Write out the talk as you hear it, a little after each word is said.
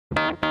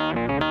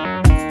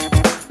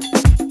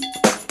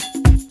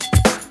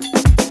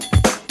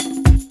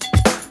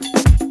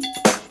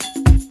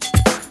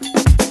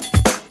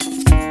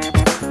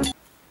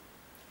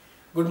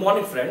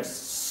morning, friends.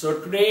 So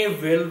today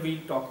we'll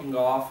be talking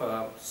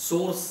of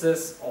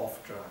sources of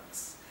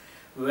drugs.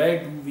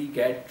 Where do we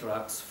get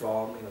drugs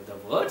from? In other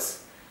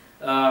words,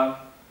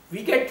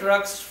 we get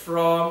drugs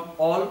from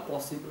all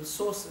possible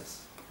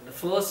sources. And the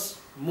first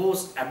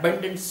most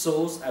abundant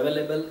source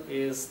available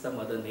is the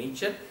Mother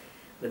Nature,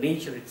 the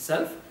nature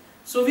itself.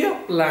 So we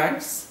have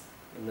plants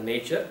in the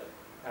nature,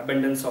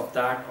 abundance of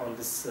that on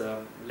this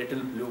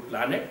little blue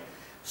planet.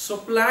 So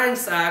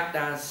plants act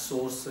as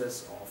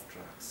sources of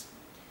drugs.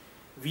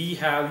 We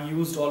have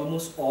used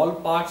almost all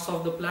parts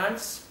of the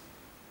plants,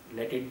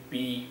 let it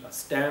be a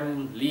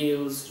stem,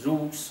 leaves,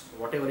 roots,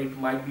 whatever it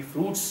might be,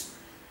 fruits.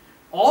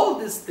 All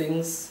these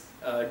things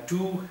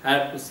do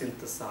help to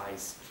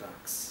synthesize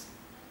drugs.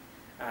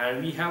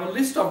 And we have a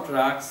list of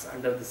drugs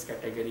under this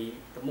category.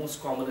 The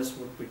most commonest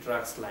would be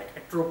drugs like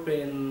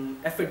atropine,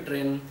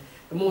 ephedrine.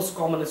 The most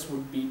commonest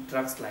would be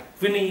drugs like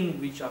quinine,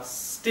 which are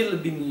still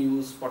being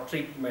used for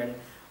treatment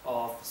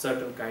of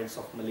certain kinds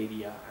of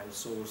malaria and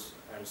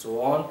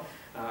so on,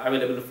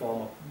 available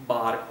from a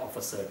bark of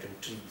a certain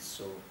tree.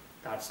 So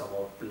that's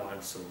about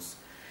plant source.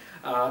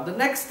 The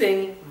next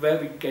thing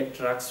where we get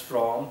drugs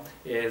from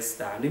is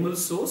the animal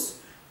source.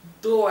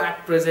 Though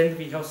at present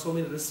we have so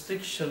many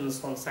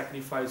restrictions on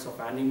sacrifice of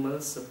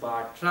animals,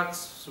 but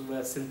drugs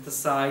were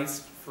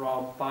synthesized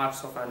from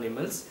parts of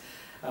animals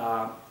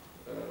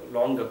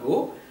long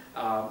ago.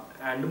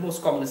 And the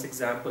most commonest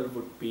example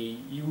would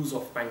be use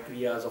of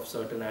pancreas of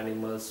certain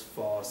animals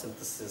for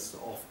synthesis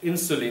of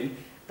insulin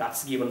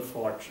that's given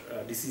for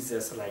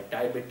diseases like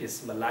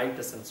diabetes,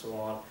 mellitus and so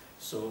on.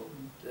 So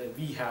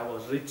we have a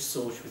rich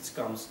source which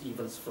comes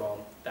even from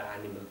the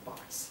animal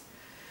parts.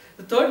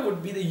 The third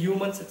would be the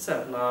humans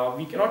itself. Now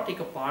we cannot take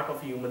a part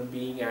of a human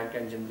being and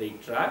can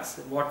generate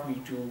drugs. What we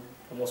do,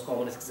 the most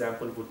commonest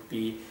example would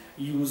be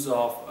use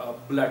of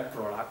blood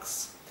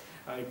products.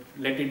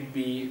 Let it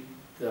be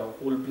the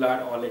whole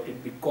blood or let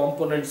it be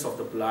components of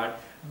the blood.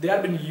 They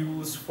have been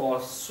used for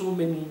so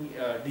many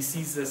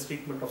diseases,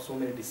 treatment of so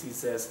many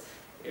diseases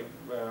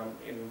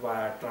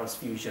via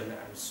transfusion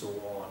and so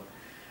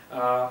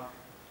on.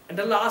 And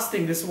the last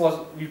thing,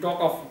 you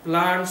talk of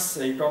plants,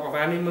 you talk of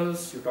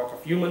animals, you talk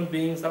of human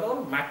beings, that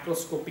all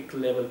macroscopic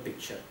level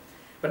picture.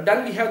 But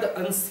then we have the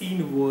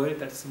unseen world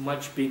that's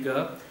much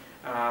bigger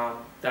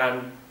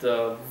than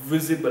the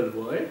visible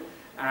world,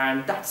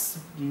 and that's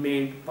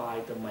made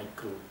by the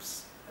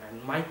microbes.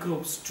 And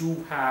microbes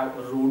do have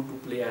a role to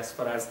play as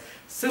far as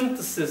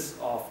synthesis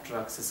of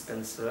drugs is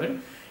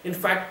concerned. In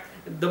fact,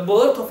 the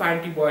birth of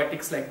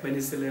antibiotics like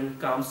penicillin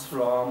comes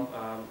from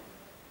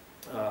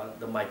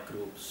the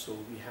microbes. So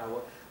we have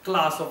a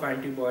class of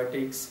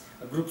antibiotics,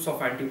 groups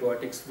of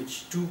antibiotics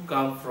which do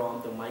come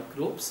from the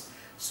microbes.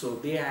 So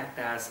they act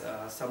as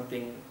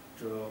something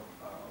to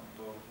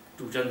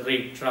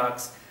generate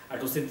drugs,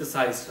 to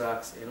synthesize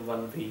drugs in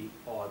one way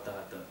or the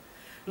other.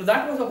 Now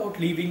that was about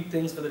living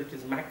things, whether it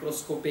is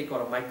macroscopic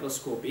or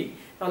microscopic.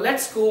 Now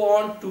let's go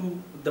on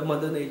to the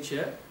Mother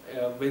Nature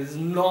with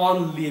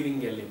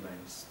non-living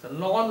elements. The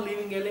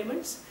non-living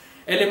elements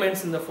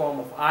in the form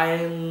of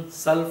iron,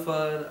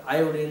 sulfur,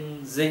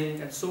 iodine,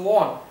 zinc and so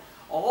on.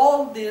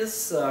 All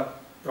these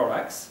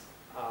products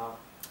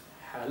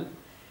help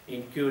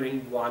in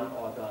curing one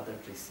or the other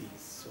disease.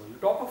 So you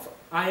talk of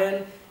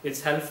iron,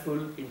 it's helpful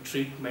in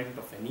treatment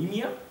of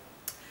anemia.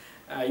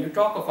 You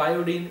talk of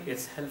iodine,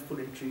 it's helpful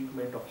in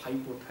treatment of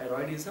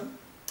hypothyroidism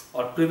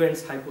or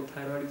prevents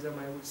hypothyroidism,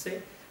 I would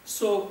say.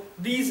 So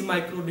these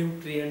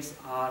micronutrients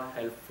are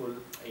helpful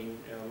in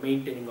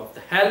maintaining of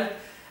the health,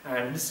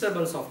 and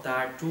disturbance of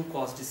that do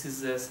cause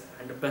diseases,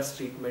 and the best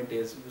treatment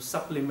is you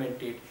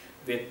supplement it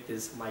with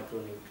these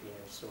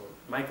micronutrients. So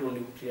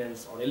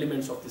micronutrients or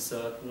elements of this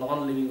earth,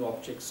 non-living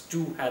objects,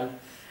 do help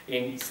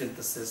in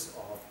synthesis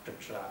of the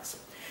drugs.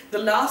 The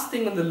last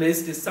thing on the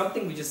list is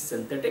something which is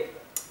synthetic.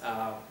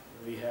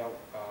 We have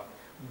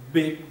a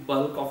big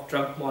bulk of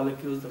drug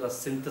molecules that are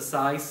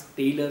synthesized,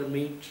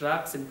 tailor-made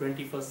drugs in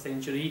 21st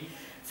century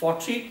for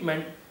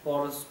treatment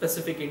for a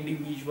specific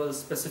individual,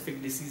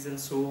 specific disease and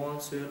so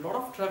on. So a lot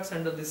of drugs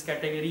under this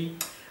category,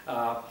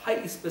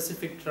 highly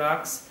specific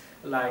drugs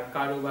like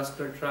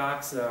cardiovascular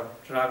drugs,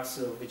 drugs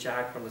which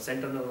act on the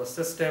central nervous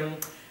system.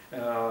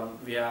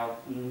 We have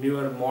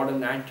newer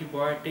modern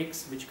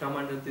antibiotics which come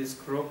under this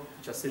group,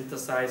 which are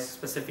synthesized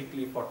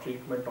specifically for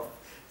treatment of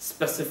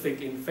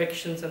specific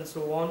infections and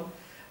so on.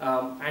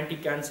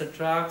 Anti-cancer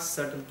drugs,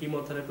 certain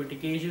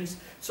chemotherapeutic agents.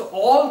 So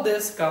all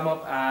this come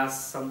up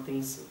as some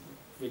things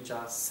which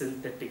are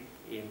synthetic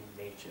in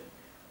nature.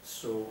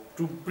 So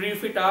to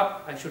brief it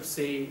up, I should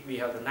say we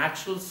have the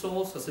natural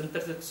source, a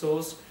synthetic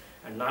source,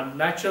 and not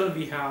natural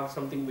we have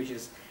something which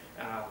is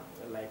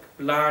like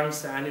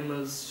plants,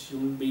 animals,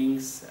 human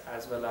beings,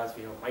 as well as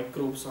we have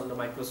microbes on the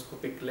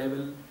microscopic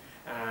level,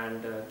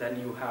 and then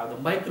you have the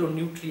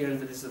micronutrients,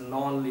 that is a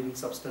non-living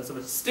substance,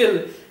 but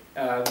still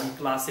we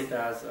class it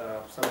as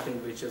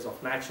something which is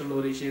of natural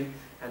origin,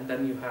 and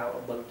then you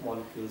have bulk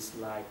molecules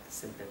like the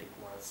synthetic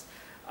ones.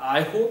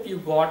 I hope you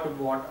got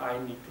what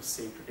I need to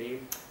say today.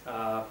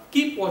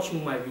 Keep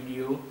watching my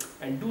video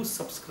and do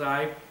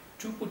subscribe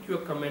Do put your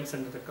comments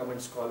under the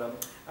comments column.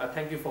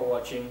 Thank you for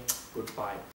watching. Goodbye.